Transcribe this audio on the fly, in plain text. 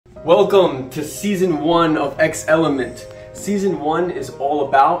Welcome to Season 1 of Xelement. Season 1 is all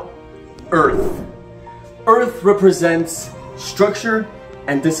about Earth. Earth represents structure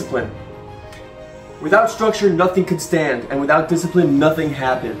and discipline. Without structure, nothing could stand, and without discipline, nothing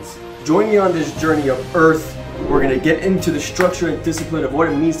happens. Join me on this journey of Earth. We're going to get into the structure and discipline of what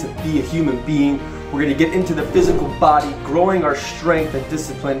it means to be a human being. We're going to get into the physical body, growing our strength and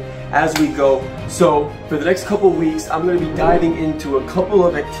discipline as we go. So for the next couple weeks, I'm going to be diving into a couple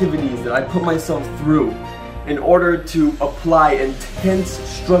of activities that I put myself through in order to apply intense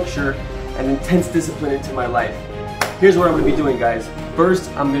structure and intense discipline into my life. Here's what I'm going to be doing, guys. First,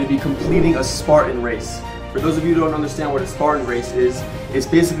 I'm going to be completing a Spartan race. For those of you who don't understand what a Spartan race is, it's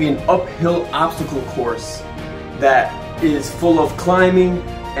basically an uphill obstacle course that is full of climbing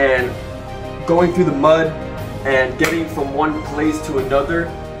and going through the mud and getting from one place to another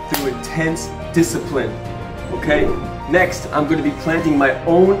through intense discipline. Okay? Next, I'm going to be planting my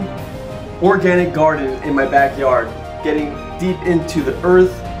own organic garden in my backyard, getting deep into the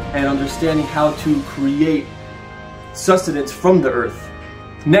earth and understanding how to create sustenance from the earth.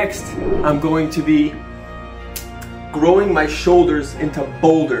 Next, I'm going to be growing my shoulders into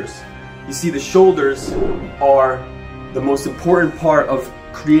boulders. You see, the shoulders are the most important part of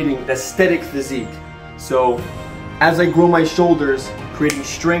creating an aesthetic physique. So as I grow my shoulders, creating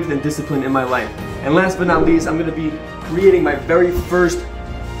strength and discipline in my life. And last but not least, I'm going to be creating my very first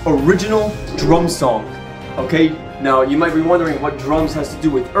original drum song. Okay, now you might be wondering what drums has to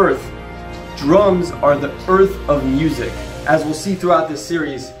do with earth. Drums are the earth of music. As we'll see throughout this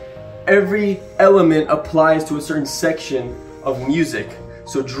series, every element applies to a certain section of music.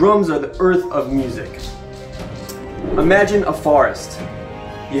 So drums are the earth of music. Imagine a forest.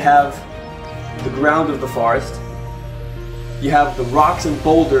 You have the ground of the forest. You have the rocks and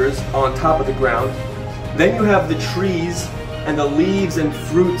boulders on top of the ground. Then you have the trees and the leaves and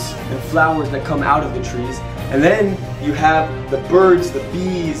fruits and flowers that come out of the trees. And then you have the birds, the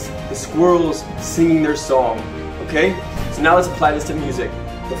bees, the squirrels singing their song. Okay? So now let's apply this to music.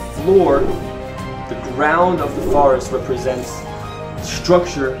 The floor, the ground of the forest represents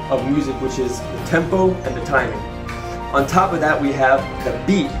structure of music, which is the tempo and the timing. On top of that, we have the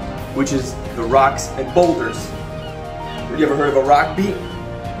beat, which is the rocks and boulders. You ever heard of a rock beat?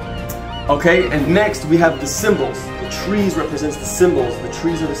 Okay, and next we have the cymbals. The trees represents the cymbals. The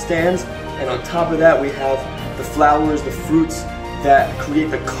trees are the stands, and on top of that we have the flowers, the fruits that create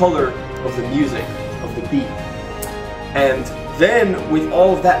the color of the music, of the beat. And then with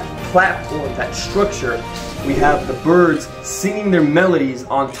all of that platform, that structure, we have the birds singing their melodies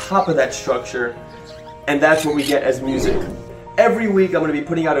on top of that structure, and that's what we get as music. Every week I'm going to be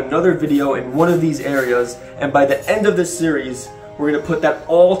putting out another video in one of these areas, and by the end of this series, we're going to put that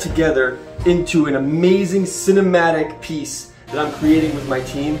all together into an amazing cinematic piece that I'm creating with my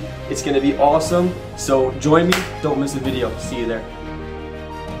team. It's going to be awesome, so join me, don't miss a video. See you there.